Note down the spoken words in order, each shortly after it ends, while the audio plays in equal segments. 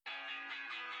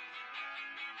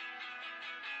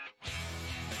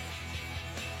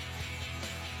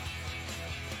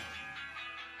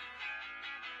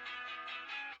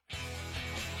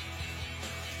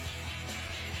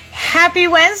Happy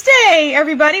Wednesday,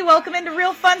 everybody. Welcome into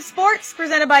Real Fun Sports,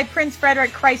 presented by Prince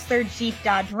Frederick Chrysler Jeep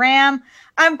Dodge Ram.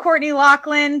 I'm Courtney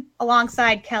Lachlan,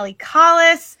 alongside Kelly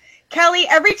Collis. Kelly,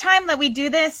 every time that we do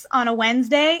this on a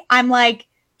Wednesday, I'm like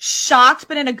shocked,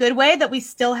 but in a good way, that we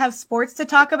still have sports to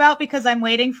talk about, because I'm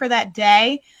waiting for that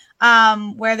day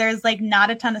where there's like not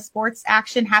a ton of sports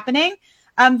action happening.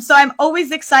 So I'm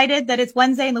always excited that it's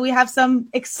Wednesday and that we have some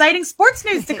exciting sports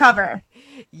news to cover.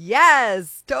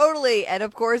 Yes, totally. And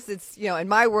of course, it's, in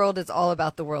my world, it's all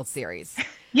about the World Series.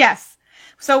 Yes.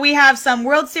 So we have some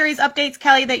World Series updates,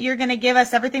 Kelly, that you're going to give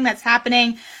us everything that's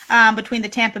happening between the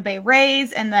Tampa Bay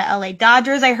Rays and the LA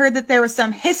Dodgers. I heard that there was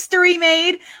some history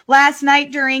made last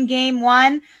night during Game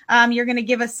 1. You're going to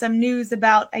give us some news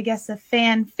about, I guess, a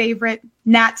fan favorite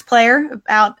Nats player,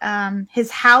 about his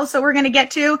house that we're going to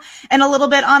get to, and a little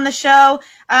bit on the show.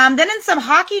 Then in some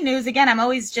hockey news, again, I'm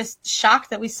always just shocked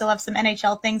that we still have some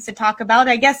NHL things to talk about.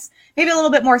 I guess maybe a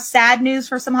little bit more sad news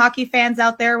for some hockey fans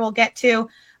out there we'll get to.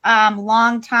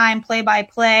 Longtime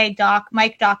play-by-play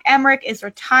Mike Doc Emrick is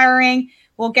retiring.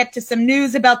 We'll get to some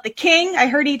news about the King. I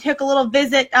heard he took a little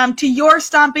visit to your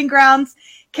stomping grounds,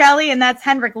 Kelly, and that's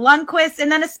Henrik Lundqvist.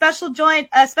 And then a special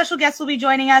guest will be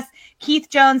joining us, Keith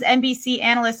Jones, NBC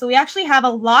analyst. So we actually have a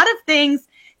lot of things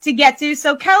to get to.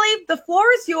 So Kelly, the floor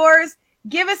is yours.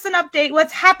 Give us an update.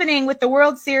 What's happening with the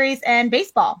World Series and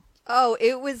baseball? Oh,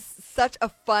 it was such a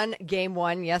fun Game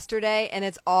 1 yesterday, and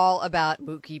it's all about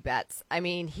Mookie Betts. I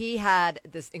mean, he had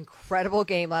this incredible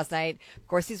game last night. Of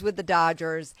course, he's with the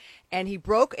Dodgers, and he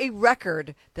broke a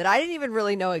record that I didn't even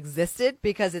really know existed,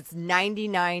 because it's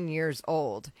 99 years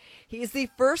old. He's the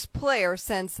first player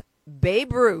since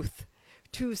Babe Ruth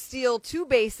to steal 2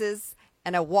 bases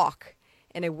and a walk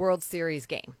in a World Series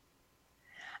game.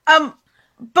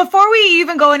 Before we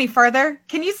even go any further,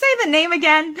 can you say the name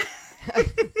again?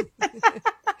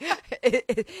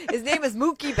 His name is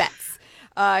Mookie Betts.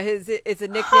 It's a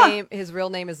nickname. His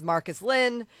real name is Marcus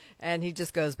Lynn, and he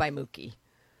just goes by Mookie.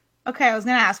 Okay, I was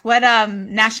gonna ask what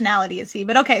nationality is he,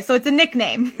 but okay, so it's a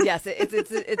nickname. Yes,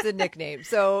 it's a nickname.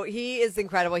 So he is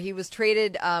incredible. He was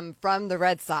traded from the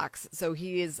Red Sox, so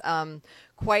he is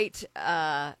quite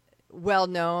well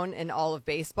known in all of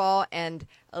baseball. And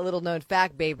a little known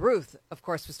fact, Babe Ruth, of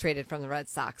course, was traded from the Red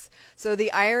Sox. So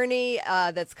the irony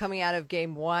that's coming out of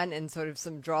Game 1 and sort of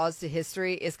some draws to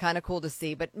history is kind of cool to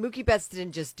see. But Mookie Betts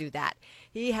didn't just do that.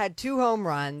 He had 2 home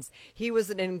runs. He was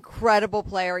an incredible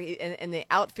player. In the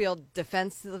outfield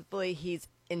defensively, he's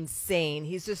insane.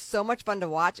 He's just so much fun to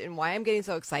watch. And why I'm getting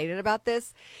so excited about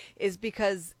this is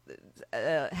because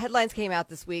headlines came out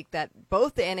this week that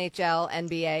both the NHL,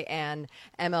 NBA, and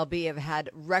MLB have had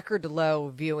record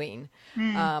low viewing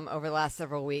over the last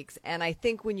several weeks. And I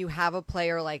think when you have a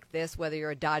player like this, whether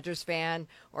you're a Dodgers fan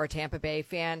or a Tampa Bay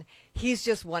fan, he's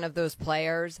just one of those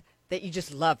players that you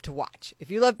just love to watch.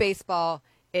 If you love baseball,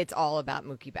 it's all about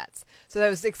Mookie Betts. So that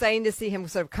was exciting to see him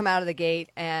sort of come out of the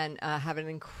gate and have an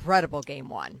incredible Game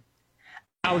 1.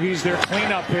 Now he's their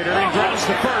cleanup hitter. He grounds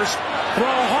to first.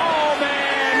 Throw home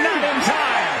and not in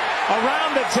time.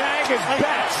 Around the tag is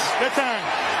Betts. Good time.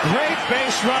 Great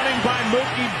base running by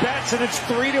Mookie Betts, and it's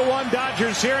 3-1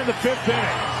 Dodgers here in the 5th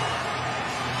inning.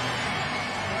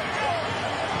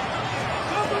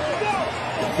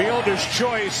 Fielder's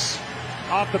choice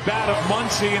off the bat of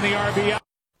Muncy in the RBI.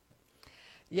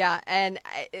 Yeah, and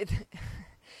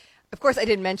of course I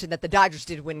didn't mention that the Dodgers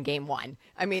did win Game 1.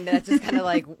 I mean, that just kind of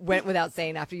like went without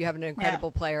saying after you have an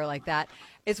incredible player like that.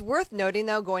 It's worth noting,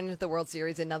 though, going into the World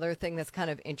Series, another thing that's kind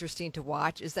of interesting to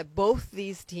watch is that both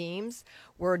these teams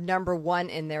were number 1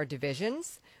 in their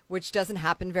divisions, which doesn't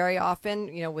happen very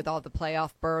often, with all the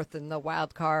playoff berth and the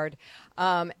wild card.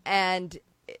 And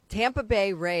Tampa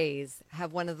Bay Rays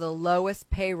have one of the lowest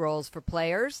payrolls for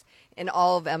players in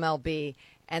all of MLB,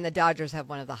 and the Dodgers have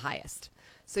one of the highest.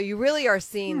 So you really are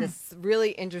seeing this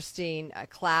really interesting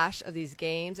clash of these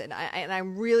games, and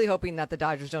I'm really hoping that the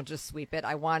Dodgers don't just sweep it.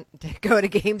 I want to go to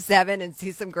Game 7 and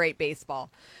see some great baseball.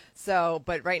 So,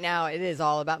 but right now it is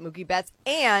all about Mookie Betts,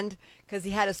 and because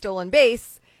he had a stolen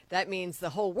base, that means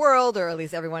the whole world, or at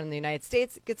least everyone in the United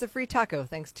States, gets a free taco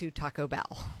thanks to Taco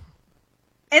Bell.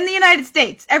 In the United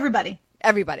States, everybody.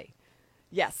 Everybody.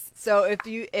 Yes. So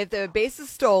if the base is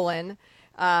stolen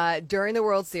during the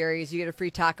World Series, you get a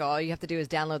free taco. All you have to do is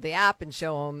download the app and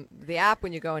show them the app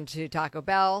when you go into Taco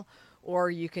Bell, or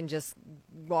you can just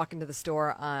walk into the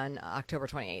store on October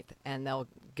 28th, and they'll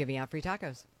give you out free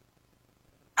tacos.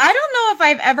 I don't know if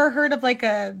I've ever heard of like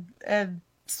a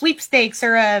sweepstakes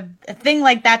or a thing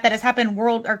like that has happened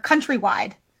world or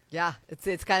countrywide. Yeah,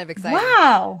 it's kind of exciting.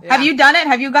 Wow. Yeah. Have you done it?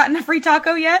 Have you gotten a free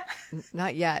taco yet?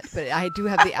 Not yet, but I do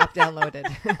have the app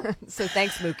downloaded. So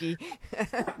thanks, Mookie.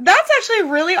 That's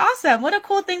actually really awesome. What a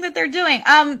cool thing that they're doing.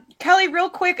 Kelly, real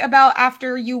quick about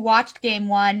after you watched game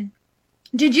one,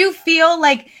 did you feel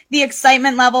like the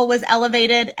excitement level was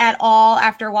elevated at all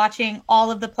after watching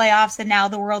all of the playoffs and now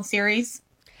the World Series?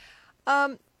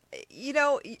 A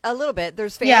little bit.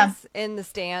 There's fans in the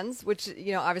stands, which,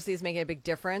 obviously is making a big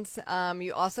difference.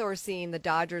 You also are seeing the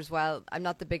Dodgers, while I'm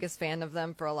not the biggest fan of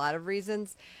them for a lot of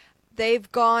reasons, they've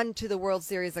gone to the World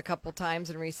Series a couple times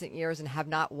in recent years and have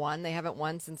not won. They haven't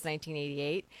won since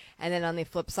 1988. And then on the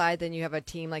flip side, then you have a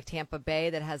team like Tampa Bay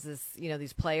that has this,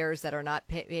 these players that are not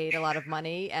paid a lot of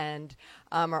money and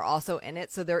are also in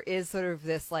it. So there is sort of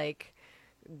this like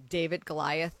David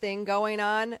Goliath thing going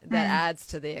on that adds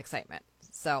to the excitement.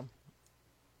 So,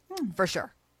 for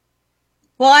sure.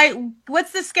 Well,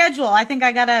 what's the schedule? I think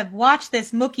I gotta watch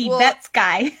this Mookie Betts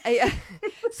guy.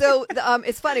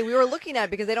 It's funny. We were looking at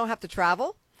it because they don't have to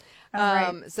travel.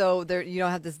 Right. So you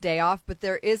don't have this day off, but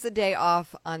there is a day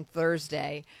off on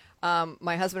Thursday.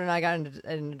 My husband and I got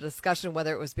in a discussion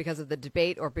whether it was because of the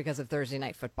debate or because of Thursday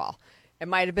night football. It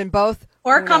might have been both.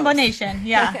 Or a combination,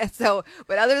 yeah.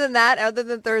 But other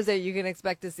than Thursday, you can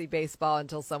expect to see baseball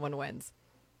until someone wins.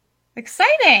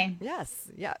 Exciting. Yes.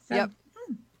 Yeah. So, Yep.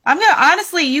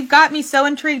 Honestly, you've got me so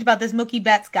intrigued about this Mookie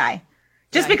Betts guy.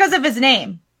 Just because of his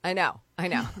name. I know.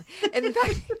 And in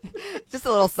fact, just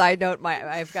a little side note,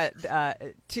 I've got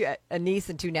a niece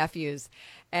and two nephews,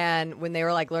 and when they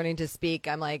were like learning to speak,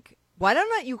 I'm like, why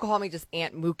don't you call me just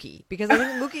Aunt Mookie? Because I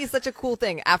think Mookie is such a cool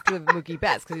thing after Mookie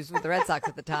Betts, because he was with the Red Sox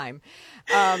at the time.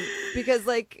 Because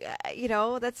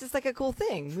that's just like a cool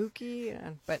thing, Mookie.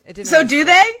 But it didn't. So do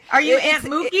they? Are you Aunt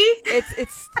Mookie?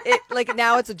 It's like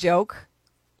now it's a joke.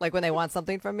 Like when they want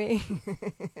something from me.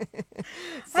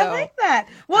 I like that.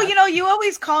 Well, you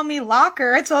always call me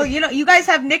Locker. So, you guys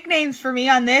have nicknames for me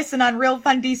on this and on Real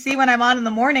Fun DC when I'm on in the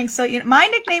morning. So my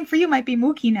nickname for you might be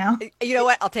Mookie now. You know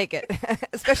what? I'll take it.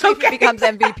 Especially if he becomes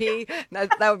MVP.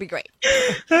 That would be great.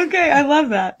 Okay. I love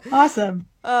that. Awesome.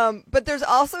 But there's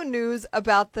also news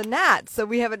about the Nats. So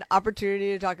we have an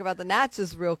opportunity to talk about the Nats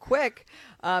just real quick.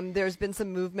 There's been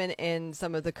some movement in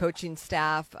some of the coaching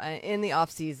staff in the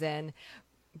off season.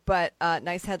 But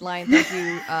nice headline. Thank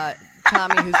you,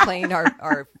 Tommy, who's playing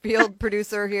our field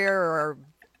producer here, or our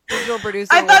visual producer.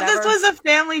 I thought this was a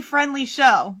family-friendly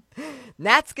show.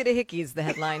 Nats get a Hickey is the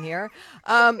headline here.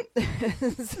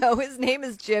 So his name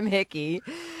is Jim Hickey,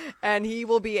 and he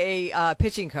will be a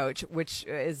pitching coach, which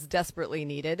is desperately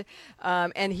needed.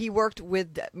 And he worked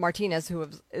with Martinez, who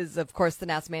is, of course, the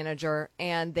Nats manager,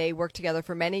 and they worked together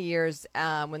for many years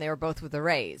when they were both with the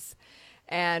Rays.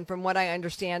 And from what I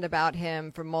understand about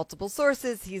him from multiple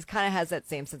sources, he's kind of has that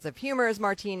same sense of humor as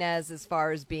Martinez, as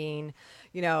far as being,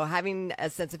 having a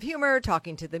sense of humor,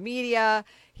 talking to the media.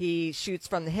 He shoots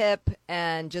from the hip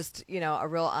and just, a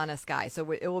real honest guy.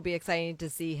 So it will be exciting to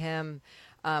see him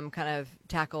kind of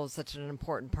tackle such an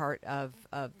important part of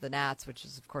the Nats, which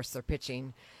is, of course, their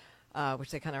pitching.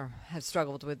 Which they kind of have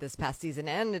struggled with this past season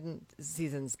and in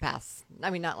seasons past. I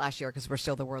mean, not last year because we're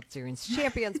still the World Series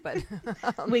champions, but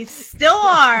we still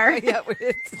are. Yeah,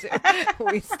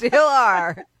 we still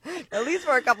are. At least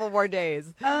for a couple more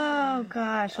days. Oh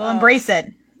gosh, well, embrace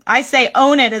it. I say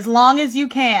own it as long as you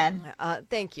can.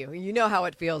 Thank you. You know how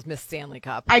it feels, Miss Stanley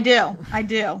Cup. I do.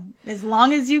 As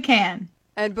long as you can.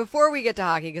 And before we get to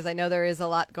hockey, because I know there is a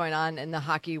lot going on in the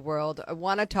hockey world, I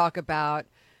want to talk about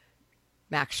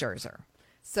Max Scherzer.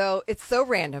 So it's so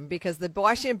random because the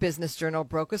Washington Business Journal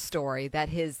broke a story that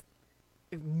his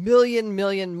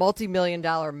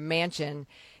multi-million-dollar mansion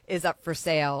is up for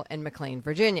sale in McLean,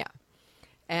 Virginia.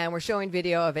 And we're showing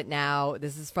video of it now.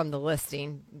 This is from the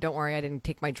listing. Don't worry, I didn't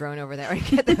take my drone over there and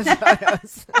get those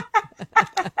photos.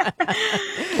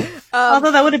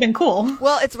 Although that would have been cool.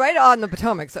 Well, it's right on the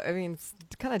Potomac, so I mean, it's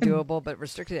kind of doable, but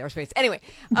restricted airspace. Anyway,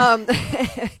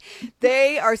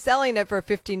 they are selling it for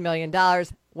 $15 million.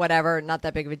 Whatever, not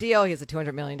that big of a deal. He has a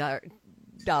 $200 million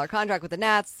contract with the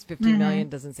Nats. $15 million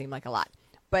doesn't seem like a lot.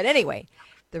 But anyway,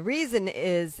 the reason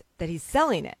is that he's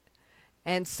selling it.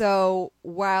 And so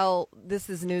while this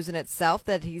is news in itself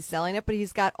that he's selling it, but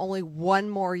he's got only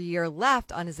one more year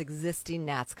left on his existing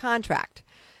Nats contract.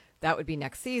 That would be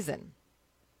next season.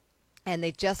 And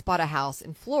they just bought a house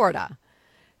in Florida.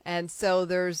 And so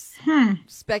there's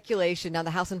speculation. Now, the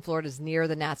house in Florida is near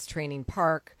the Nats training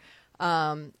park.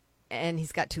 And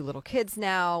he's got two little kids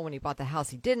now. When he bought the house,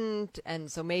 he didn't.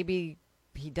 And so maybe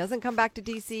he doesn't come back to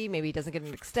D.C. Maybe he doesn't get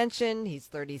an extension. He's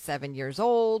 37 years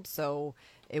old. So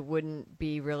it wouldn't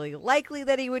be really likely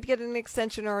that he would get an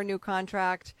extension or a new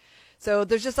contract. So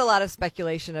there's just a lot of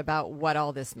speculation about what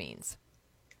all this means.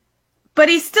 But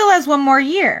he still has one more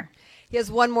year. He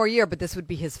has one more year, but this would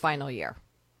be his final year.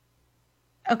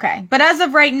 Okay. But as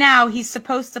of right now, he's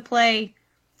supposed to play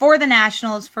for the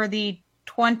Nationals for the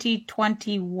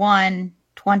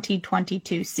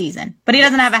 2021-2022 season. But he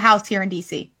doesn't have a house here in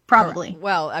D.C., probably. Correct.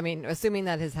 Well, I mean, assuming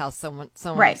that his house, someone's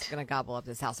Right. going to gobble up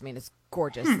his house. I mean, it's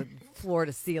gorgeous. The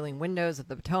floor-to-ceiling windows of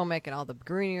the Potomac and all the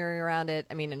greenery around it.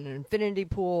 I mean, an infinity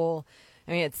pool.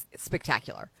 I mean, it's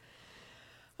spectacular.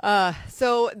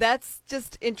 So that's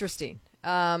just interesting.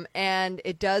 And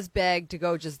it does beg to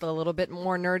go just a little bit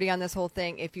more nerdy on this whole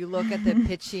thing. If you look at the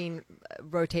pitching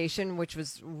rotation, which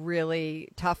was really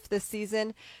tough this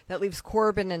season, that leaves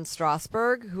Corbin and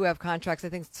Strasburg, who have contracts. I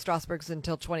think Strasburg's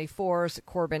until 24. So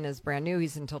Corbin is brand new.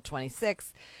 He's until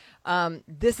 26.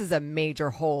 This is a major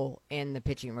hole in the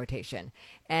pitching rotation.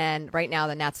 And right now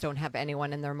the Nats don't have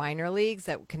anyone in their minor leagues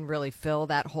that can really fill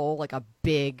that hole, like a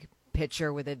big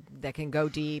pitcher that can go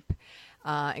deep.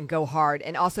 And go hard.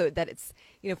 And also that it's,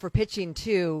 for pitching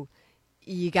too,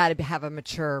 you got to have a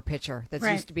mature pitcher that's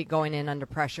right. used to be going in under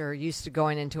pressure, used to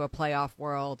going into a playoff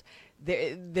world.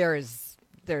 There's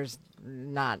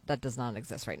not, that does not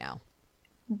exist right now.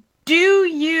 Do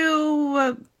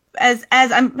you, as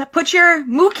I'm, put your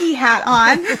Mookie hat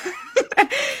on,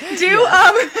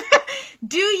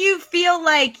 do you feel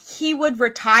like he would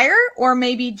retire or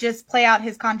maybe just play out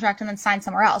his contract and then sign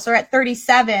somewhere else? Or at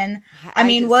 37,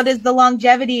 what is the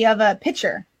longevity of a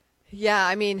pitcher? Yeah,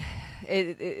 I mean,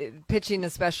 pitching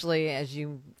especially, as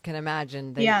you can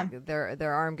imagine,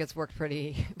 their arm gets worked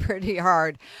pretty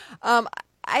hard.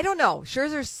 I don't know.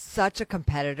 Scherzer's such a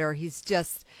competitor. He's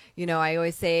just, I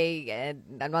always say,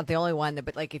 and I'm not the only one,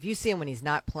 but like if you see him when he's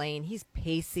not playing, he's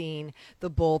pacing the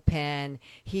bullpen.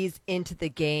 He's into the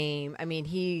game. I mean,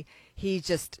 he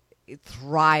just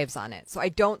thrives on it. So I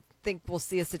don't think we'll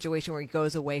see a situation where he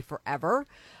goes away forever.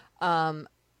 But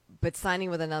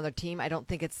signing with another team, I don't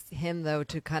think it's him, though,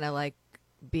 to kind of like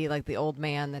be like the old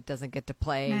man that doesn't get to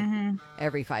play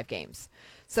every 5 games.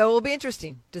 So it will be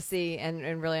interesting to see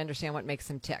and really understand what makes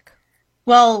him tick.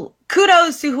 Well,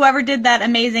 kudos to whoever did that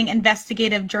amazing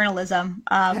investigative journalism.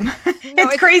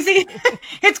 It's crazy.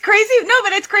 It's crazy. No,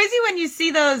 but it's crazy when you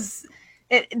see this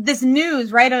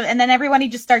news, right? And then everybody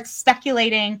just starts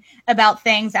speculating about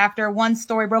things after one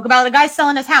story broke about a guy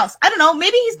selling his house. I don't know.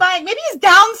 Maybe he's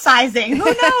downsizing. Who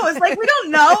knows? Like, we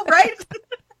don't know, right?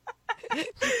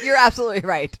 You're absolutely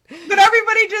right. But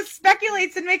everybody just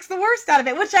speculates and makes the worst out of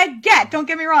it, which I get. Don't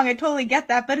get me wrong. I totally get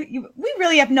that. But we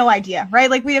really have no idea, right?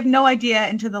 Like, we have no idea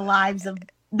into the lives of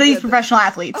these professional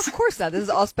athletes. Of course not. This is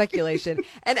all speculation.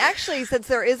 And actually, since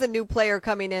there is a new player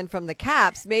coming in from the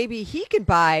Caps, maybe he could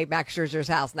buy Max Scherzer's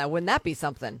house. Now, wouldn't that be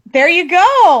something? There you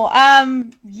go.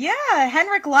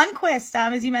 Henrik Lundqvist,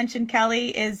 as you mentioned,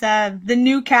 Kelly, is the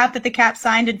new Cap that the Caps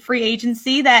signed in free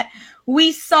agency that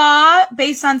we saw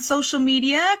based on social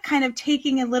media kind of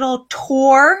taking a little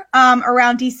tour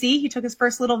around D.C. He took his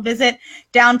first little visit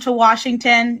down to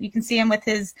Washington. You can see him with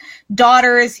his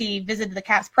daughters. He visited the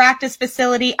Caps practice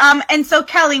facility. And so,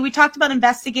 Kelly, we talked about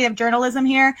investigative journalism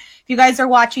here. If you guys are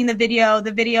watching the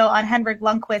video on Henrik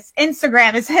Lundqvist's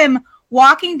Instagram is him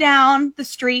walking down the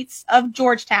streets of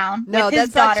Georgetown with his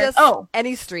daughter. Not just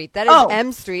any street. That is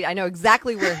M Street. I know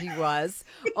exactly where he was.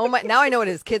 Oh my! Now I know what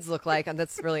his kids look like, and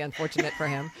that's really unfortunate for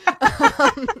him.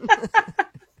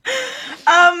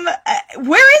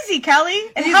 Where is he, Kelly?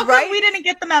 And He's how come right- we didn't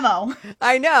get the memo?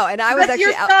 I know, and I was That's actually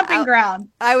your stomping ground.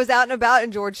 I was out and about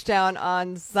in Georgetown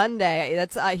on Sunday.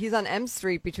 That's he's on M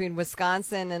Street between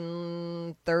Wisconsin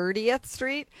and 30th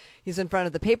Street. He's in front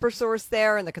of the paper source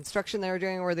there and the construction they were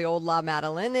doing where the old La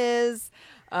Madeleine is.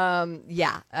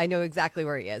 Yeah, I know exactly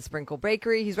where he is. Sprinkle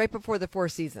Bakery. He's right before the Four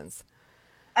Seasons.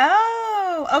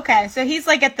 Oh, okay. So he's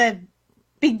like at the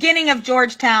beginning of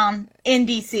Georgetown in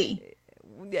D.C.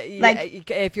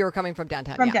 Like if you were coming from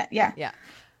downtown. Yeah.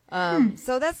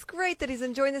 So that's great that he's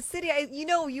enjoying the city.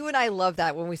 You and I love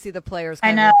that when we see the players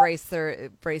kind of embrace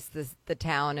the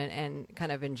town and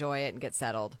kind of enjoy it and get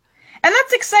settled. And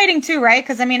that's exciting too, right?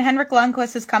 Because Henrik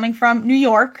Lundqvist is coming from New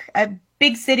York, a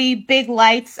big city, big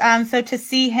lights. So to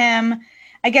see him,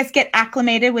 I guess, get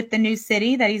acclimated with the new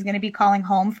city that he's going to be calling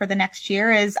home for the next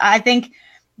year is, I think,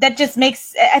 that just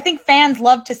makes. I think fans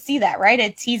love to see that,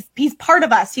 right? He's part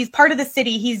of us. He's part of the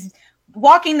city. He's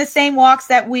walking the same walks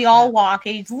that we all walk.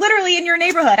 He's literally in your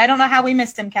neighborhood. I don't know how we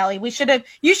missed him, Kelly. You should have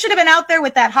been out there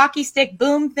with that hockey stick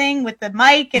boom thing with the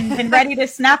mic and been ready to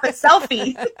snap a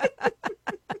selfie.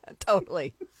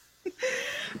 Totally.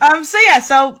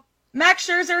 So Max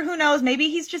Scherzer, who knows? Maybe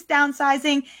he's just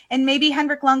downsizing, and maybe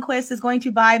Henrik Lundqvist is going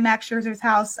to buy Max Scherzer's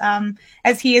house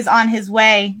as he is on his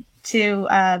way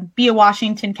be a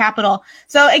Washington Capital.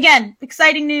 So again,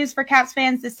 exciting news for Caps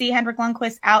fans to see Henrik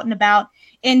Lundqvist out and about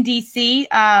in DC.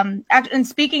 And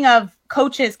speaking of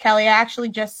coaches, Kelly, I actually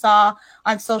just saw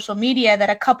on social media that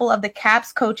a couple of the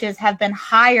Caps coaches have been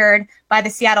hired by the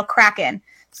Seattle Kraken.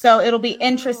 So it'll be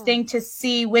interesting to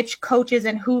see which coaches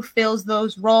and who fills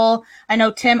those roles. I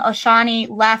know Tim O'Shaughnessy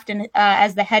left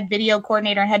as the head video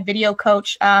coordinator and head video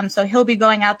coach. So he'll be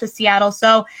going out to Seattle.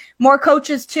 So more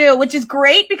coaches too, which is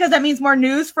great because that means more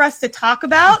news for us to talk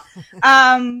about.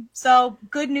 So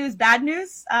good news, bad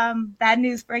news. Bad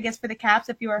news for the Caps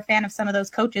if you are a fan of some of those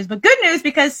coaches, but good news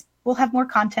because we'll have more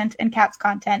content and Caps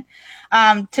content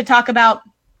to talk about.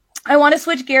 I want to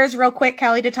switch gears real quick,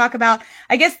 Kelly, to talk about,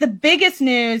 I guess, the biggest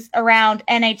news around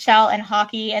NHL and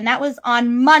hockey, and that was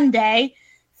on Monday.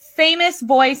 Famous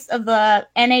voice of the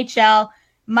NHL,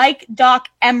 Mike Doc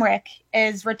Emrick,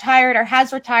 is retired or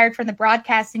has retired from the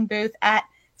broadcasting booth at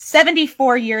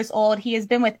 74 years old. He has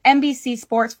been with NBC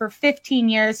Sports for 15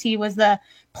 years. He was the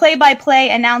play-by-play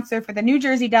announcer for the New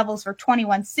Jersey Devils for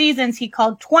 21 seasons. He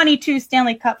called 22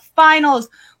 Stanley Cup finals,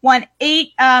 won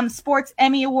 8 Sports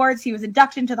Emmy Awards. He was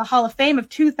inducted into the Hall of Fame in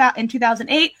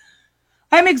 2008.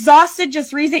 I'm exhausted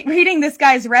just reading this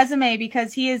guy's resume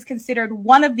because he is considered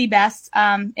one of the best,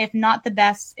 if not the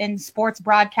best, in sports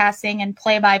broadcasting and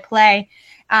play-by-play.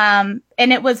 And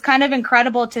it was kind of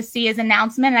incredible to see his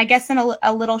announcement, and I guess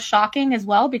a little shocking as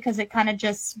well because it kind of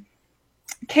just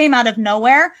came out of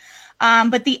nowhere.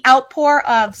 But the outpour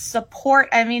of support,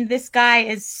 I mean, this guy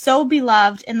is so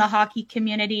beloved in the hockey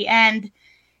community. And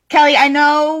Kelly, I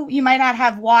know you might not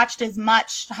have watched as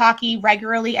much hockey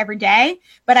regularly every day,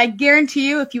 but I guarantee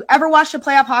you, if you ever watched a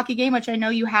playoff hockey game, which I know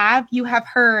you have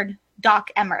heard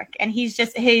Doc Emrick. And he's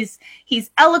just, he's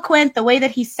eloquent. The way that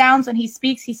he sounds when he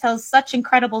speaks, he tells such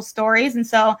incredible stories. And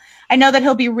so I know that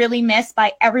he'll be really missed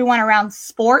by everyone around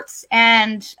sports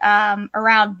and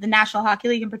around the National Hockey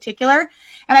League in particular.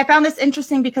 And I found this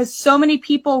interesting because so many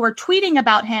people were tweeting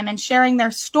about him and sharing their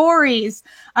stories.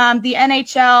 The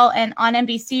NHL and on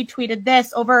NBC tweeted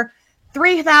this: over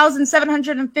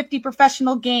 3,750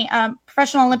 professional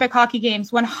Olympic hockey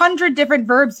games, 100 different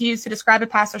verbs used to describe a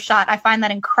pass or shot. I find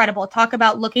that incredible. Talk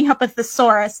about looking up a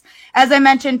thesaurus. As I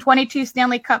mentioned, 22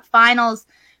 Stanley Cup finals.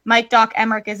 Mike Doc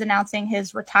Emrick is announcing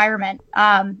his retirement.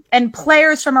 And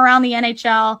players from around the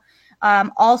NHL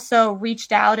also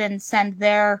reached out and sent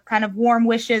their kind of warm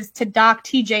wishes to Doc.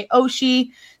 TJ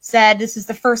Oshie said, "This is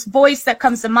the first voice that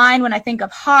comes to mind when I think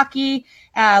of hockey."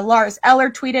 Lars Eller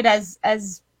tweeted,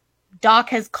 as Doc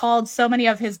has called so many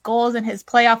of his goals and his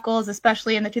playoff goals,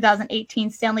 especially in the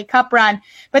 2018 Stanley Cup run.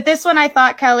 But this one I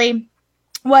thought, Kelly,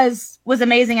 was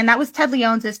amazing. And that was Ted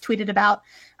Leonsis has tweeted about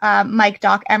Mike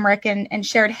Doc Emrick and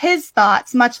shared his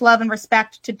thoughts. Much love and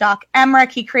respect to Doc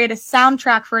Emrick. He created a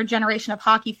soundtrack for a generation of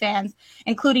hockey fans,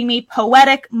 including me,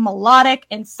 poetic, melodic,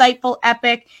 insightful,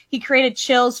 epic. He created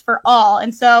chills for all.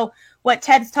 And so what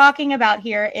Ted's talking about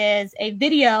here is a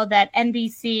video that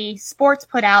NBC Sports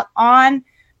put out on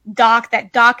Doc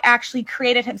that Doc actually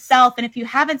created himself. And if you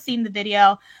haven't seen the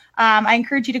video, I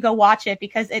encourage you to go watch it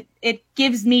because it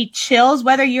gives me chills,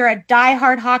 whether you're a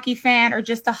diehard hockey fan or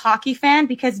just a hockey fan,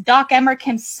 because Doc Emrick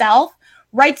himself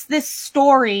writes this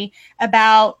story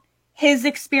about his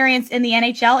experience in the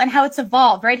NHL and how it's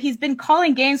evolved, right? He's been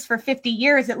calling games for 50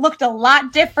 years. It looked a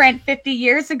lot different 50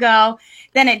 years ago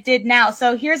than it did now.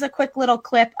 So here's a quick little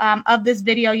clip of this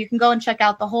video. You can go and check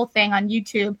out the whole thing on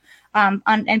YouTube. On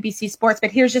NBC Sports,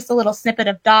 but here's just a little snippet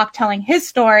of Doc telling his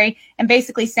story and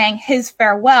basically saying his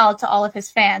farewell to all of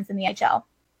his fans in the NHL.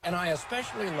 And I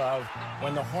especially love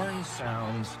when the horn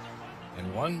sounds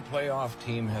and one playoff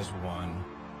team has won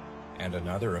and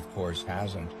another, of course,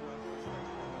 hasn't.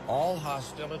 All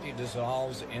hostility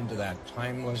dissolves into that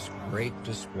timeless, great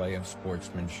display of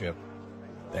sportsmanship,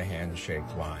 the handshake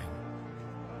line.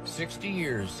 60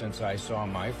 years since I saw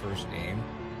my first game.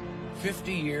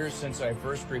 50 years since I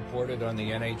first reported on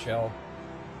the NHL,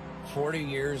 40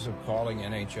 years of calling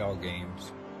NHL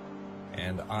games,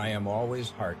 and I am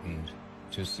always heartened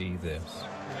to see this.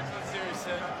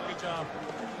 Good job.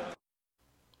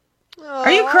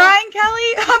 Are you crying,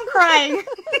 Kelly? I'm crying.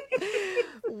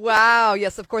 Wow.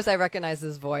 Yes, of course I recognize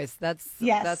his voice.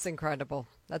 That's incredible.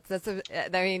 I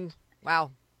mean, wow.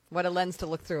 What a lens to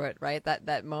look through it, right?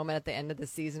 That moment at the end of the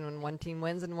season when one team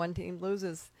wins and one team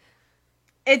loses.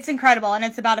 It's incredible, and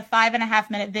it's about a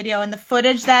 5.5-minute video. And the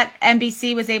footage that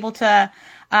NBC was able to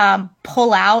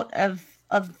pull out of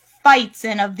fights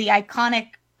and of the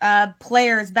iconic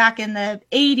players back in the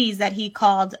 80s that he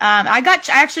called. I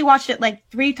actually watched it like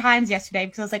 3 times yesterday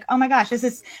because I was like, oh my gosh, this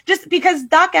is just because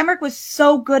Doc Emrick was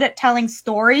so good at telling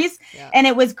stories. Yeah. And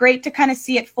it was great to kind of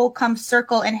see it full come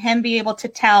circle and him be able to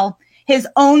tell his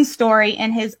own story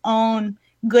in his own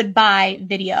goodbye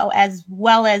video, as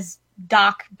well as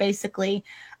Doc basically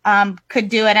could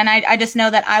do it. And I just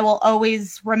know that I will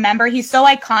always remember. He's so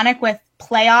iconic with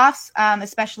playoffs,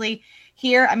 especially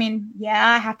here. I mean, yeah,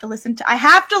 I have to listen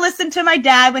to my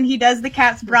dad when he does the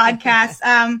Caps broadcast.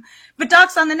 But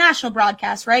Doc's on the national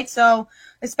broadcast, right? So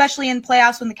especially in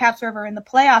playoffs, when the Caps are ever in the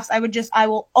playoffs, I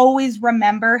will always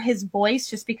remember his voice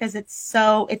just because it's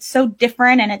so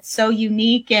different and it's so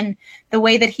unique, and the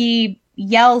way that he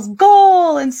yells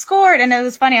goal and scored. And it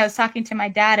was funny. I was talking to my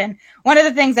dad, and one of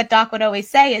the things that Doc would always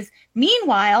say is,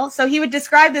 meanwhile, so he would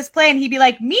describe this play and he'd be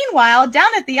like, meanwhile, down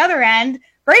at the other end,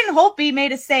 Braden Holtby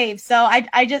made a save. So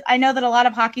I know that a lot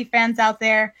of hockey fans out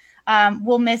there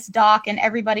will miss Doc, and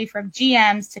everybody from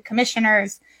GMs to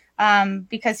commissioners,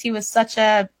 because he was such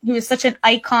an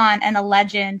icon and a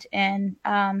legend in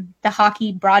the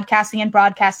hockey broadcasting and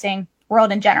broadcasting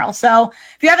world in general. So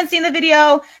if you haven't seen the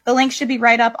video, the link should be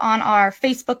right up on our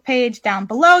Facebook page down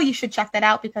below. You should check that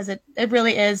out because it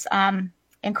really is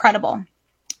incredible.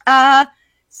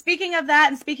 Speaking of that,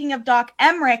 and speaking of Doc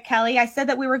Emrick, Kelly, I said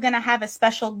that we were going to have a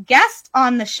special guest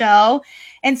on the show.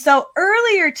 And so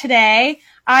earlier today,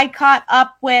 I caught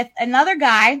up with another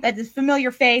guy that is a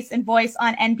familiar face and voice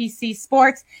on NBC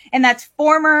Sports, and that's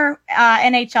former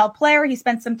NHL player. He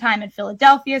spent some time in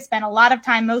Philadelphia, spent a lot of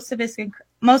time, most of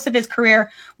his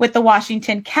career with the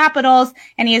Washington Capitals,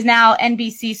 and he is now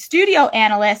NBC studio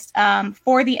analyst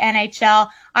for the NHL.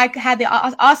 I had the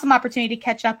awesome opportunity to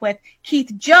catch up with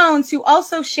Keith Jones, who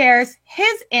also shares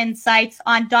his insights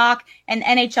on Doc and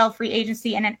NHL free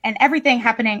agency and everything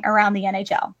happening around the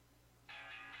NHL.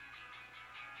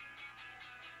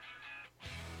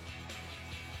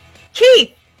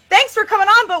 Keith, thanks for coming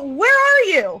on, but where are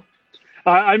you?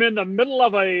 I'm in the middle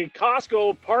of a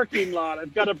Costco parking lot.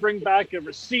 I've got to bring back a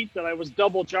receipt that I was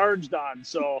double charged on.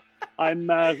 So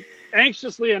I'm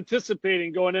anxiously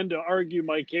anticipating going in to argue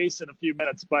my case in a few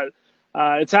minutes. But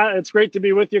it's great to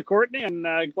be with you, Courtney,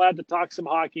 and glad to talk some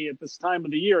hockey at this time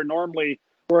of the year. Normally,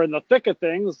 we're in the thick of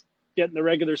things, getting the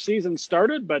regular season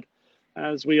started. But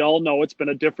as we all know, it's been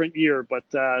a different year. But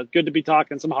good to be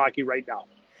talking some hockey right now.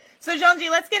 So, Jonesy,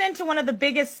 let's get into one of the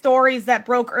biggest stories that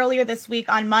broke earlier this week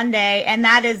on Monday, and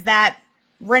that is that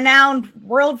renowned,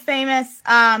 world-famous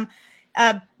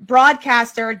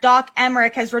broadcaster, Doc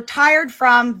Emrick, has retired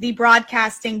from the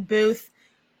broadcasting booth.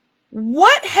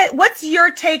 What's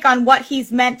your take on what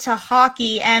he's meant to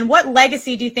hockey, and what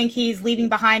legacy do you think he's leaving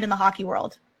behind in the hockey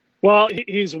world? Well,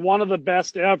 he's one of the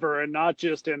best ever, and not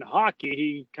just in hockey.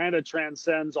 He kind of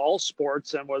transcends all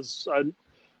sports and was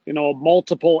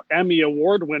multiple Emmy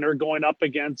Award winner going up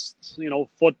against,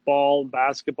 football,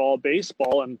 basketball,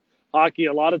 baseball, and hockey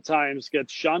a lot of times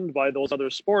gets shunned by those other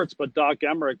sports. But Doc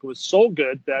Emrick was so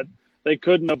good that they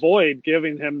couldn't avoid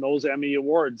giving him those Emmy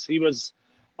Awards. He was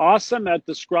awesome at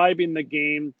describing the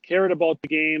game, cared about the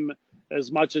game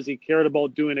as much as he cared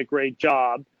about doing a great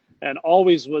job, and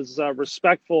always was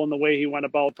respectful in the way he went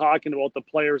about talking about the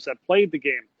players that played the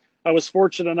game. I was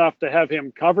fortunate enough to have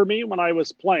him cover me when I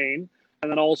was playing, and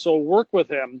then also work with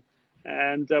him.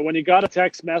 And when you got a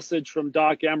text message from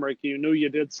Doc Emrick, you knew you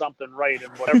did something right in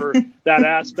whatever that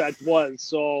aspect was.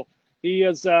 So he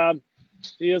is an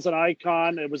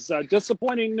icon. It was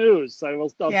disappointing news.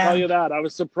 I'll tell you that. I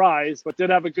was surprised, but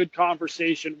did have a good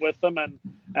conversation with him. And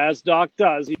as Doc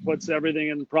does, he puts everything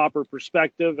in proper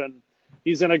perspective, and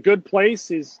he's in a good place.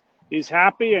 He's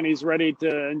happy, and he's ready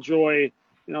to enjoy,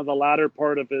 the latter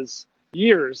part of his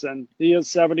years, and he is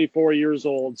 74 years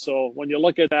old. So when you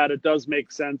look at that, it does make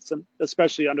sense, and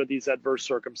especially under these adverse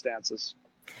circumstances.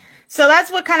 So that's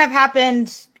what kind of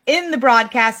happened in the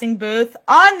broadcasting booth.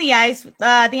 On the ice, the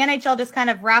NHL just kind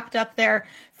of wrapped up their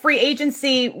free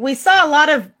agency. We saw a lot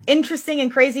of interesting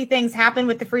and crazy things happen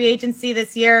with the free agency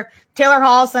this year. Taylor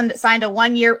Hall signed a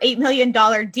 1-year, $8 million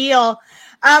deal.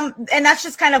 And that's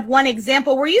just kind of one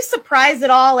example. Were you surprised at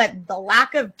all at the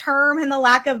lack of term and the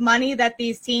lack of money that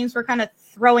these teams were kind of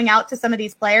throwing out to some of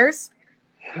these players?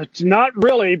 It's not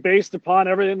really, based upon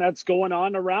everything that's going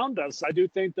on around us. I do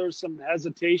think there's some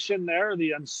hesitation there,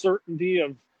 the uncertainty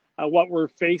of what we're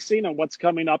facing and what's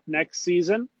coming up next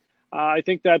season. I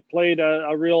think that played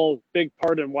a real big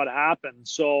part in what happened.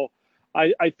 So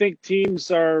I think teams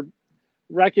are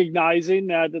recognizing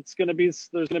that there's going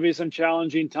to be some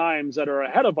challenging times that are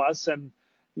ahead of us, and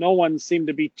no one seemed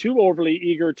to be too overly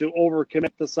eager to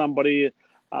overcommit to somebody,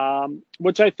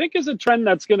 which I think is a trend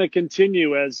that's going to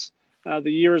continue as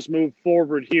the years move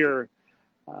forward here.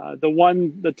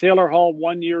 The Taylor Hall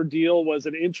 1-year deal was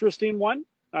an interesting one.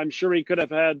 I'm sure he could have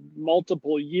had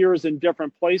multiple years in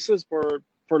different places for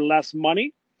less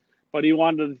money, but he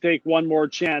wanted to take one more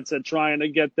chance at trying to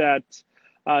get that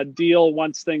deal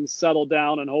once things settle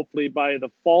down, and hopefully by the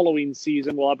following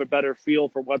season we'll have a better feel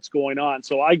for what's going on.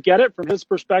 So I get it from his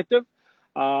perspective.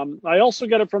 I also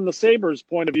get it from the Sabres'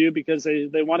 point of view, because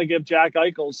they want to give Jack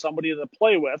Eichel somebody to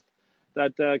play with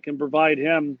that can provide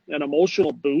him an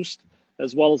emotional boost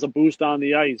as well as a boost on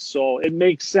the ice. So it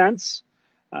makes sense.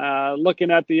 Looking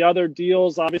at the other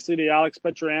deals, obviously the Alex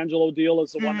Pietrangelo deal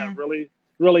is the one that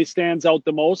really stands out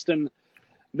the most, and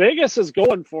Vegas is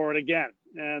going for it again.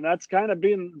 And that's kind of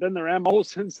been their MO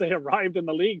since they arrived in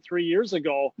the league 3 years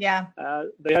ago. Yeah.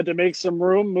 They had to make some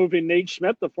room moving Nate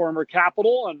Schmidt, the former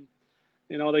Capital, and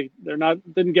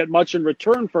didn't get much in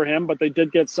return for him, but they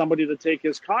did get somebody to take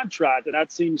his contract, and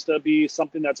that seems to be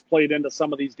something that's played into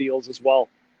some of these deals as well.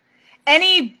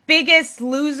 Any biggest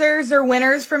losers or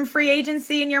winners from free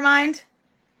agency in your mind?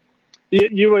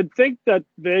 You would think that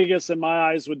Vegas, in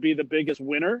my eyes, would be the biggest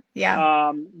winner.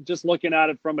 Yeah. Just looking at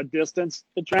it from a distance,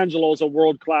 Pietrangelo is a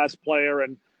world-class player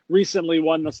and recently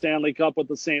won the Stanley Cup with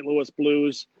the St. Louis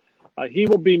Blues. He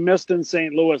will be missed in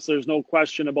St. Louis. There's no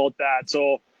question about that.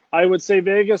 So I would say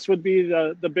Vegas would be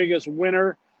the biggest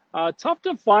winner. Tough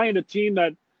to find a team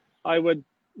that I would,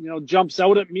 jumps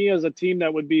out at me as a team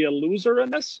that would be a loser in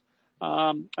this.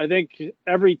 I think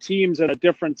every team's in a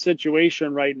different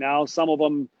situation right now. Some of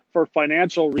them, for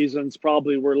financial reasons,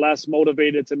 probably were less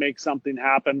motivated to make something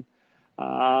happen.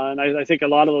 And I think a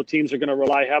lot of the teams are going to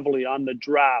rely heavily on the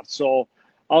draft. So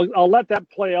I'll let that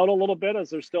play out a little bit, as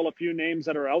there's still a few names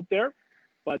that are out there.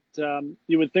 But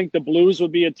you would think the Blues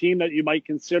would be a team that you might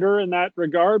consider in that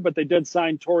regard. But they did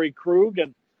sign Torrey Krug,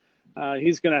 and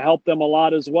he's going to help them a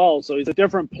lot as well. So he's a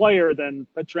different player than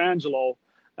Pietrangelo.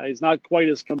 He's not quite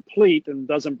as complete and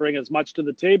doesn't bring as much to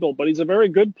the table, but he's a very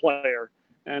good player.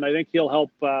 And I think he'll help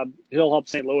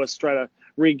St. Louis try to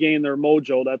regain their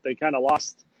mojo that they kind of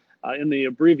lost in the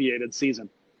abbreviated season.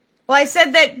 Well, I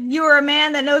said that you are a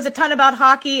man that knows a ton about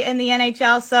hockey and the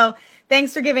NHL, so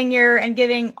thanks for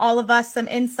giving all of us some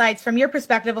insights from your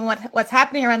perspective on what's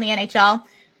happening around the NHL.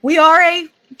 We are a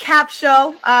Caps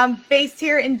show based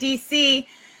here in DC,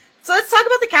 so let's talk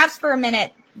about the Caps for a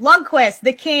minute. Lundqvist,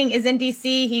 the king, is in DC.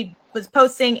 He was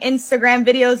posting Instagram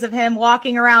videos of him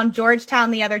walking around Georgetown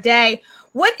the other day.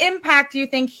 What impact do you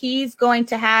think he's going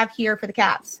to have here for the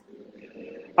Caps?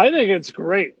 I think it's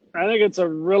great. I think it's a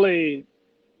really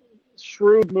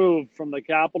shrewd move from the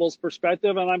Capitals'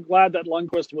 perspective, and I'm glad that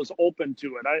Lundqvist was open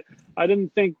to it. I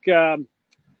didn't think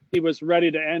he was ready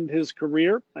to end his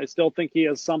career. I still think he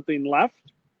has something left,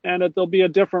 and that there'll be a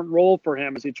different role for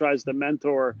him as he tries to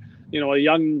mentor, a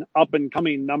young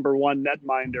up-and-coming number one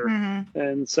netminder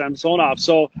and Samsonov.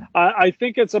 So I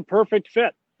think it's a perfect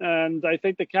fit. And I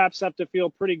think the Caps have to feel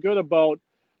pretty good about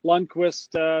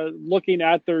Lundqvist looking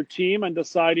at their team and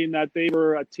deciding that they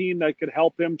were a team that could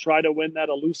help him try to win that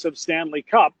elusive Stanley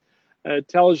Cup. It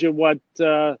tells you what,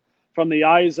 from the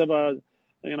eyes of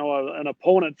an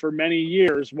opponent for many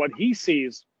years, what he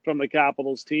sees from the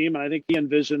Capitals team. And I think he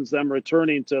envisions them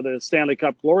returning to the Stanley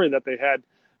Cup glory that they had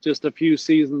just a few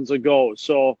seasons ago.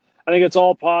 So I think it's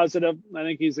all positive. I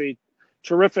think he's a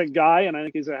terrific guy, and I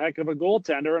think he's a heck of a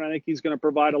goaltender, and I think he's going to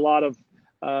provide a lot of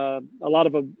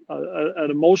an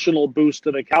emotional boost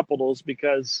to the Capitals,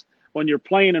 because when you're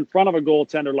playing in front of a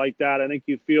goaltender like that, I think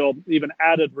you feel even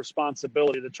added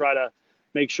responsibility to try to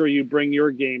make sure you bring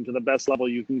your game to the best level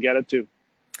you can get it to.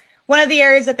 One of the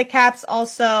areas that the Caps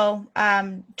also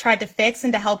tried to fix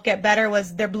and to help get better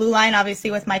was their blue line,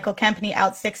 obviously with Michael Kempny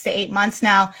out 6 to 8 months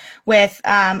now with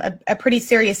a pretty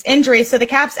serious injury. So the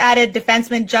Caps added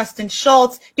defenseman Justin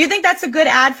Schultz. Do you think that's a good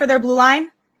add for their blue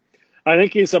line? I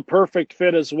think he's a perfect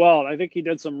fit as well. I think he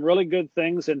did some really good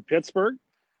things in Pittsburgh.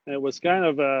 It was kind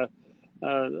of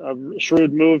a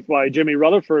shrewd move by Jimmy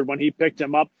Rutherford when he picked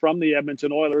him up from the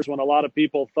Edmonton Oilers, when a lot of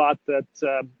people thought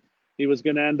that he was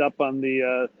going to end up on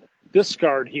the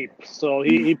discard heap. So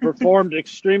he performed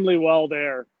extremely well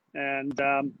there. And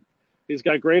he's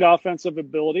got great offensive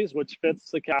abilities, which fits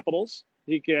the Capitals.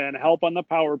 He can help on the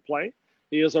power play.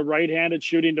 He is a right-handed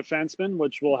shooting defenseman,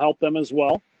 which will help them as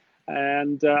well.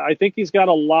 And I think he's got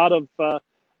a lot of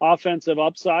offensive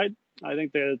upside. I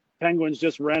think the Penguins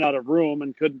just ran out of room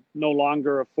and could no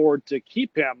longer afford to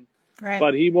keep him. Right.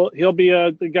 But he'll be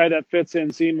the guy that fits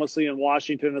in seamlessly in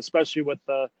Washington, especially with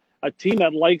a team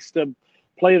that likes to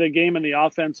play the game in the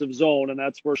offensive zone, and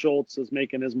that's where Schultz is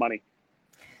making his money.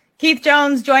 Keith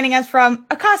Jones joining us from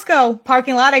a Costco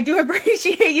parking lot. I do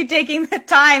appreciate you taking the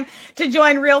time to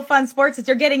join Real Fun Sports as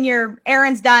you're getting your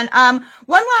errands done.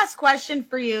 One last question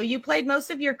for you. You played most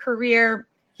of your career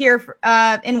here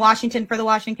in Washington for the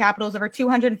Washington Capitals, over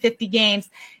 250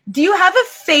 games. Do you have a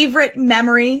favorite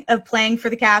memory of playing for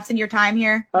the Caps in your time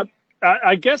here?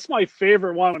 I guess my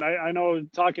favorite one, I know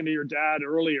talking to your dad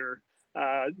earlier,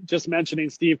 just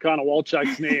mentioning Steve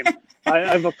Konowalchuk's name. I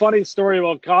have a funny story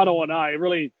about Kono and I.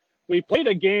 We played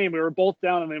a game. We were both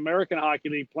down in the American Hockey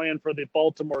League playing for the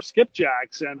Baltimore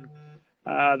Skipjacks, and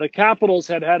the Capitals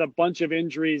had a bunch of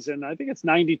injuries, and I think it's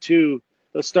 92,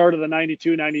 the start of the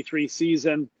 92-93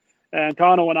 season. And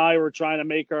Kono and I were trying to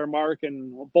make our mark,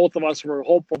 and both of us were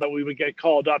hopeful that we would get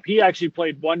called up. He actually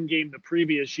played one game the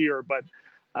previous year, but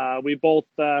we both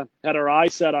had our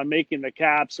eyes set on making the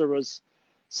Caps. There was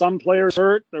some players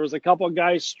hurt. There was a couple of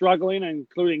guys struggling,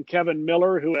 including Kevin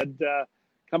Miller, who had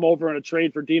come over in a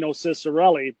trade for Dino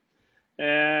Ciccarelli.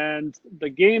 And the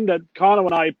game that Kono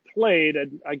and I played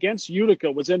against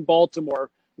Utica was in Baltimore.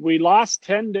 We lost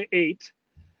 10-8,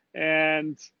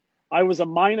 and I was a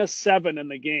 -7 in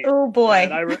the game. Oh, boy.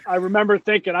 And I remember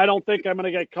thinking, I don't think I'm going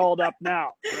to get called up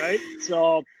now, right?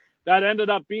 So that ended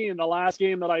up being the last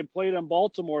game that I played in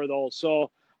Baltimore, though. So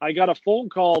I got a phone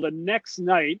call the next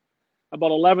night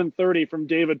about 11:30 from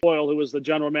David Boyle, who was the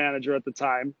general manager at the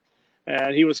time.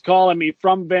 And he was calling me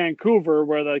from Vancouver,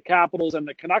 where the Capitals and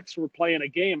the Canucks were playing a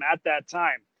game at that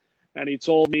time. And he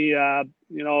told me,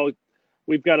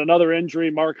 we've got another injury.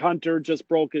 Mark Hunter just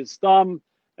broke his thumb.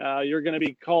 You're going to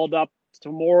be called up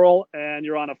tomorrow, and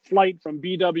you're on a flight from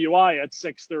BWI at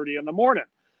 6:30 in the morning.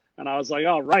 And I was like,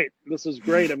 all right, this is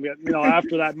great. I'm getting,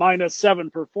 after that -7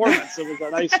 performance, it was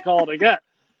a nice call to get.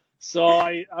 So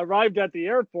I arrived at the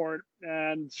airport,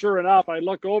 and sure enough, I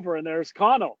look over, and there's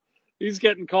Kono. He's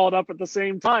getting called up at the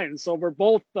same time. So we're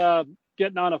both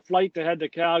getting on a flight to head to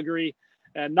Calgary,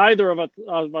 and neither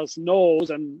of us knows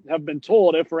and have been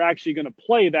told if we're actually going to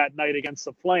play that night against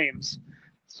the Flames.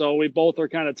 So we both are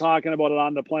kind of talking about it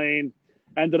on the plane,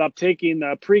 ended up taking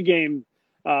the pregame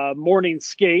morning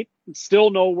skate.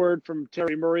 Still no word from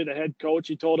Terry Murray, the head coach.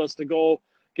 He told us to go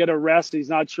get a rest. He's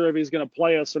not sure if he's going to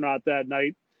play us or not that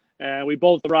night. And we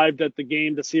both arrived at the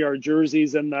game to see our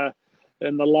jerseys in the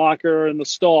locker in the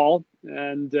stall.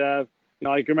 And,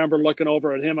 I can remember looking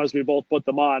over at him as we both put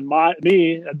them on.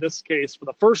 Me, in this case, for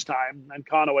the first time, and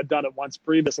Kono had done it once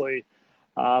previously.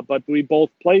 But we both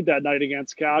played that night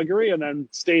against Calgary and then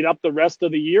stayed up the rest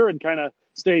of the year and kind of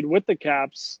stayed with the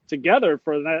Caps together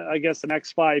for, I guess, the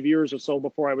next 5 years or so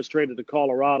before I was traded to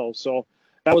Colorado. So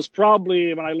that was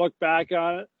probably, when I look back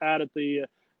at it, the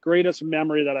greatest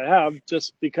memory that I have,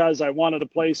 just because I wanted to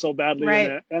play so badly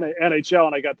in the NHL,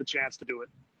 and I got the chance to do it.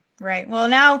 Right. Well,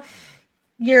 now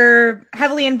you're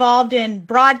heavily involved in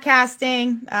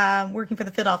broadcasting, working for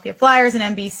the Philadelphia Flyers and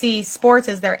NBC Sports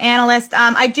as their analyst.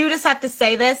 I do just have to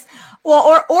say this.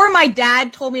 Well, or my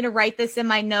dad told me to write this in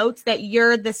my notes, that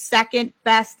you're the second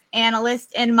best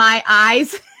analyst in my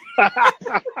eyes.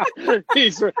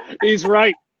 He's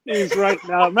right. He's right.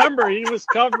 Now, remember, he was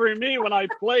covering me when I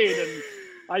played, and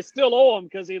I still owe him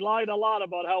because he lied a lot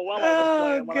about how well I was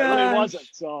playing when I really wasn't.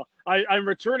 So I'm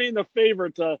returning the favor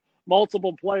to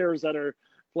multiple players that are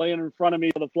playing in front of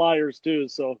me for the Flyers too.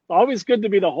 So always good to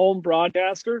be the home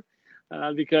broadcaster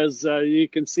because you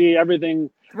can see everything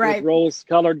with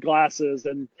rose-colored glasses,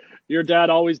 and your dad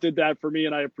always did that for me,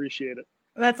 and I appreciate it.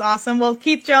 That's awesome. Well,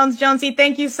 Keith Jonesy,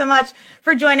 thank you so much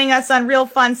for joining us on Real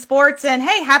Fun Sports, and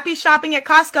hey, happy shopping at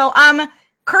Costco.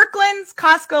 Kirkland's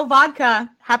Costco vodka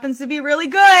happens to be really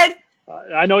good.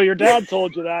 I know your dad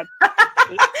told you that.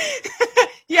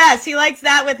 Yes, he likes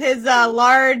that with his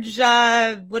large,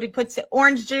 what he puts,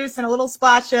 orange juice and a little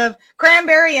splash of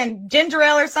cranberry and ginger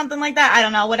ale or something like that. I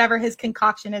don't know, whatever his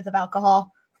concoction is of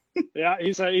alcohol. Yeah,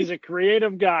 he's a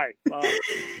creative guy.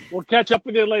 We'll catch up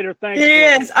with you later. Thanks. He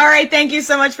is. All right, thank you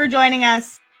so much for joining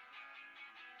us.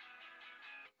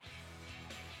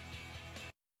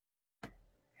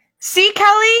 See,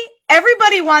 Kelly,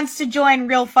 everybody wants to join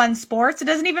Real Fun Sports. It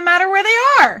doesn't even matter where they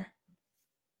are.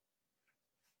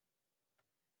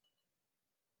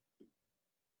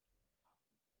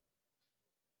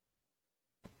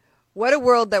 What a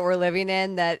world that we're living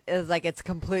in, that is like it's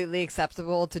completely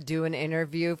acceptable to do an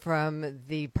interview from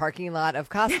the parking lot of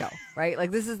Costco, right? Like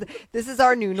this is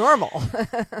our new normal.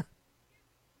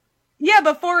 Yeah,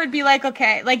 before it'd be like,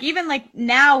 okay, like even like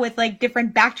now with like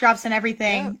different backdrops and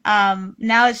everything,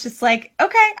 now it's just like,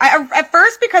 okay. At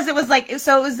first, because it was like,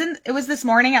 so it was this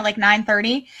morning at like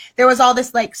 9:30, there was all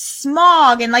this like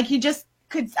smog, and like you just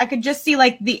could just see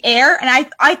like the air. And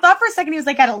I thought for a second he was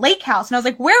like at a lake house. And I was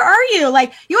like, where are you?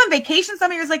 Like, you on vacation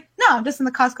somewhere? He was like, no, I'm just in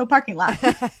the Costco parking lot.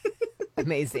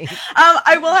 Amazing.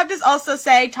 I will have to also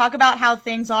talk about how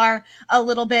things are a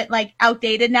little bit like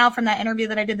outdated now from that interview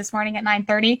that I did this morning at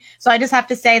 9:30. So I just have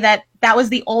to say that was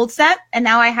the old set. And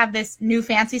now I have this new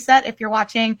fancy set if you're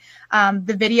watching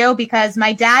the video, because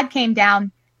my dad came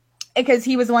down because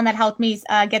he was the one that helped me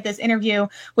get this interview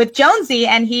with Jonesy.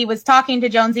 And he was talking to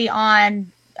Jonesy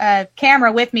on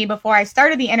camera with me before I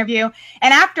started the interview.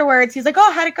 And afterwards, he's like,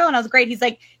 oh, how'd it go? And I was great. He's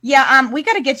like, yeah, we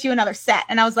got to get you another set.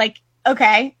 And I was like,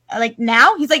 okay, like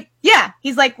now? He's like, yeah.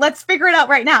 He's like, let's figure it out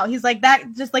right now. He's like,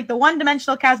 that just like the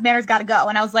one-dimensional Cavs banner's got to go.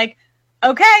 And I was like,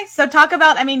 okay. So talk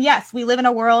about, I mean, yes, we live in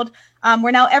a world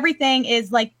where now everything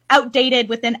is like outdated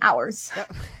within hours.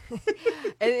 Yep.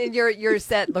 And your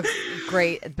set looks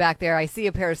great back there. I see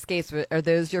a pair of skates. Are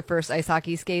those your first ice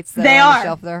hockey skates? They are. On the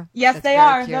shelf there? Yes, That's they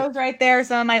are. cute. Those right there.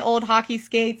 Some of my old hockey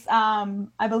skates.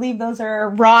 I believe those are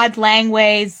Rod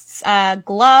Langway's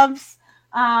gloves.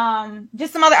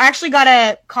 Just some other. I actually got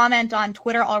a comment on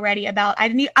Twitter already about.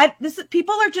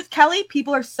 People are just Kelly.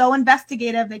 People are so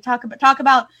investigative. They talk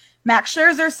about Max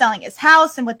Scherzer selling his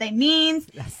house and what they mean,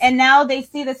 Yes. and now they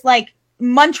see this like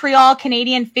Montreal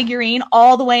Canadian figurine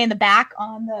all the way in the back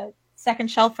on the second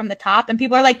shelf from the top, and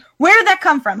people are like, where did that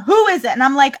come from? Who is it? And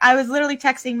I'm like, I was literally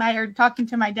talking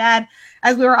to my dad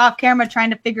as we were off camera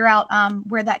trying to figure out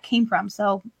where that came from.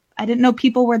 So I didn't know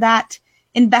people were that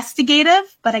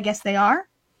investigative, but I guess they are.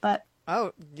 But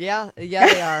oh yeah,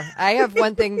 they are. I have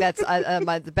one thing that's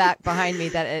the back behind me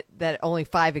that only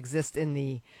 5 exist in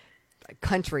the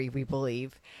country, we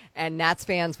believe, and Nats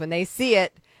fans, when they see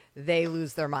it, they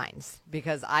lose their minds,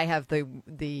 because I have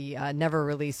the never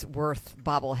release Worth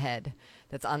bobblehead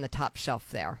that's on the top shelf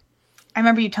there. I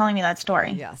remember you telling me that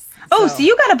story. Yes. Oh, so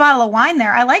you got a bottle of wine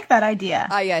there. I like that idea.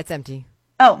 Yeah, it's empty.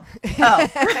 Oh.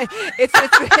 It's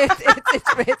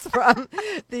from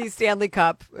the Stanley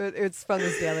Cup. It's from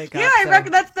the Stanley Cup. Yeah, I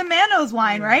reckon that's the Manos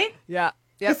wine, right? Yeah.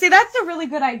 Yep. See, that's a really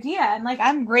good idea. And like,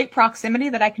 I'm great proximity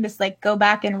that I can just like go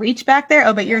back and reach back there.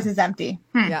 Oh, but yours is empty.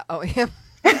 Yeah. Oh, yeah.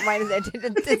 Mine is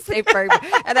it's safe for everybody.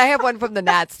 And I have one from the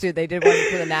Nats too. They did one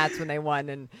for the Nats when they won,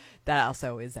 and that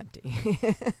also is empty.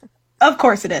 Of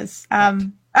course it is.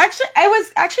 Actually, it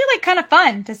was actually like kind of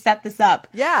fun to set this up.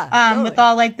 Yeah. Totally. With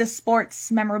all like the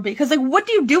sports memorabilia, because like, what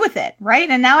do you do with it, right?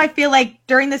 And now I feel like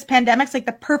during this pandemic, it's like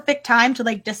the perfect time to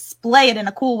like display it in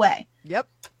a cool way. Yep,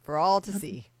 for all to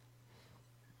see.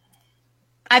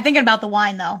 I'm thinking about the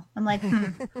wine though. I'm like,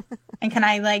 and can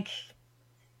I like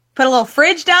put a little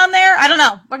fridge down there? I don't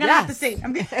know. We're gonna have to see.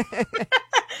 I'm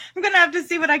gonna have to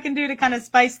see what I can do to kind of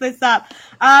spice this up.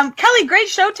 Kelly, great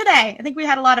show today. I think we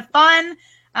had a lot of fun.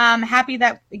 Happy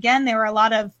that again there were a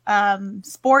lot of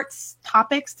sports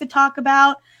topics to talk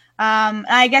about.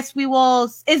 I guess we will.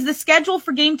 Is the schedule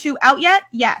for Game 2 out yet?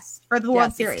 Yes, for the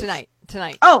World Series tonight.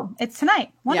 Oh, it's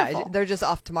tonight. Wonderful. Yeah, they're just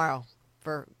off tomorrow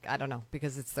for I don't know,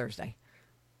 because it's Thursday.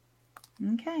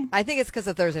 Okay. I think it's because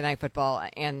of Thursday Night Football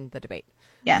and the debate.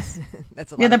 Yes.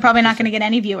 That's a lot. Yeah, they're probably not going to get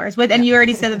any viewers. And you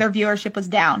already said that their viewership was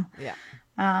down.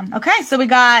 Yeah. Okay, so we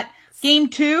got Game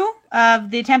 2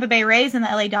 of the Tampa Bay Rays and the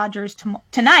LA Dodgers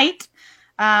tonight,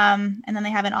 and then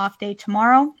they have an off day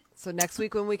tomorrow. So next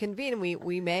week when we convene,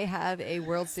 we may have a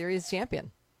World Series champion.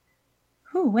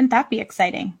 Ooh, wouldn't that be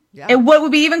exciting? Yeah. What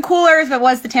would be even cooler if it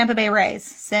was the Tampa Bay Rays,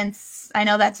 since I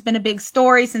know that's been a big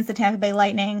story since the Tampa Bay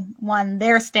Lightning won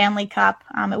their Stanley Cup.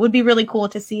 It would be really cool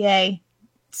to see a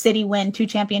city win 2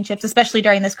 championships, especially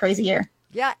during this crazy year.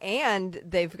 Yeah, and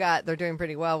they're doing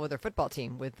pretty well with their football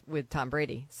team with Tom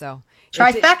Brady. So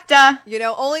trifecta.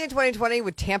 Only in 2020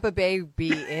 would Tampa Bay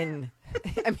be in.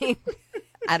 I mean,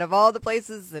 out of all the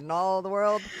places in all the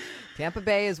world, Tampa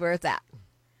Bay is where it's at.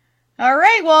 All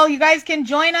right. Well, you guys can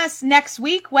join us next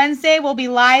week. Wednesday, we'll be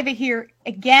live here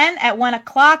again at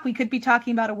 1:00. We could be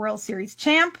talking about a World Series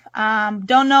champ.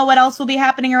 Don't know what else will be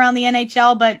happening around the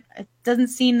NHL, but it doesn't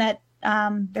seem that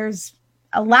there's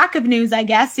a lack of news, I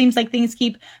guess. Seems like things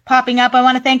keep popping up. I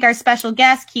want to thank our special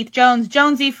guest, Keith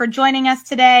Jonesy, for joining us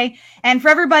today. And for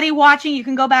everybody watching, you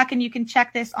can go back and you can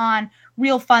check this on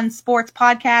Real Fun Sports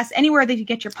Podcast, anywhere that you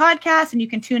get your podcasts, and you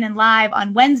can tune in live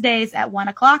on Wednesdays at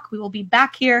 1:00. We will be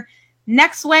back here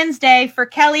next Wednesday. For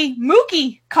Kelly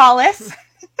Mookie Collis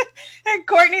and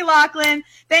Courtney Lachlan,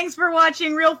 thanks for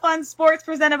watching Real Fun Sports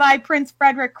presented by Prince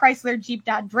Frederick Chrysler Jeep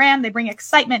Dodge Ram. They bring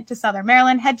excitement to Southern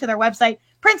Maryland. Head to their website,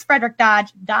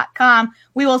 princefrederickdodge.com.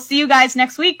 We will see you guys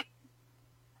next week.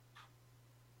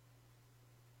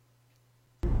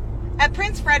 At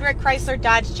Prince Frederick Chrysler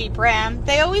Dodge Jeep Ram,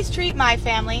 they always treat my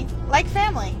family like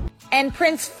family. And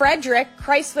Prince Frederick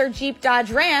Chrysler Jeep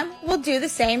Dodge Ram will do the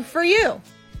same for you.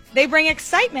 They bring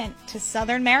excitement to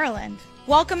Southern Maryland,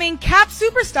 welcoming Cap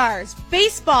superstars,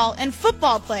 baseball and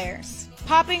football players,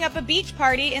 popping up a beach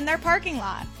party in their parking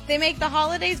lot. They make the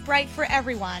holidays bright for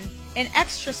everyone and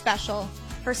extra special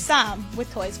for some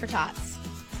with Toys for Tots.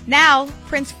 Now,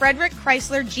 Prince Frederick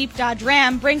Chrysler Jeep Dodge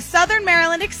Ram brings Southern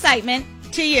Maryland excitement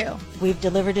to you. We've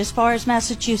delivered as far as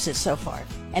Massachusetts so far.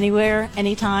 Anywhere,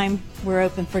 anytime, we're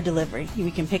open for delivery.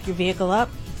 We can pick your vehicle up,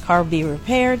 car will be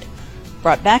repaired,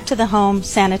 brought back to the home,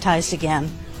 sanitized again,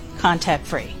 contact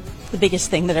free. The biggest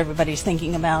thing that everybody's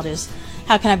thinking about is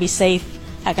how can I be safe?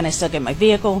 How can I still get my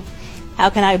vehicle? How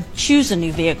can I choose a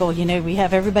new vehicle? You know, we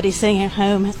have everybody sitting at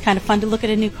home. It's kind of fun to look at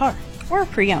a new car or a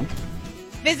pre-owned.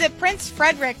 Visit Prince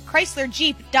Frederick Chrysler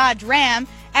Jeep Dodge Ram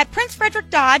at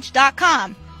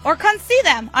princefrederickdodge.com or come see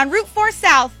them on Route 4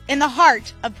 South in the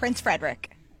heart of Prince Frederick.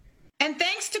 And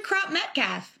thanks to Crop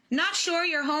Metcalf. Not sure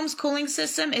your home's cooling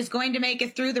system is going to make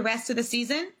it through the rest of the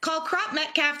season? Call Crop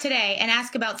Metcalf today and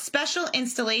ask about special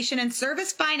installation and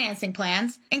service financing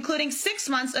plans, including 6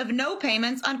 months of no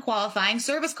payments on qualifying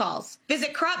service calls.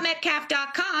 Visit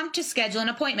cropmetcalf.com to schedule an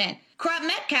appointment. Crop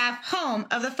Metcalf, home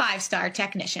of the 5-star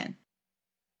technician.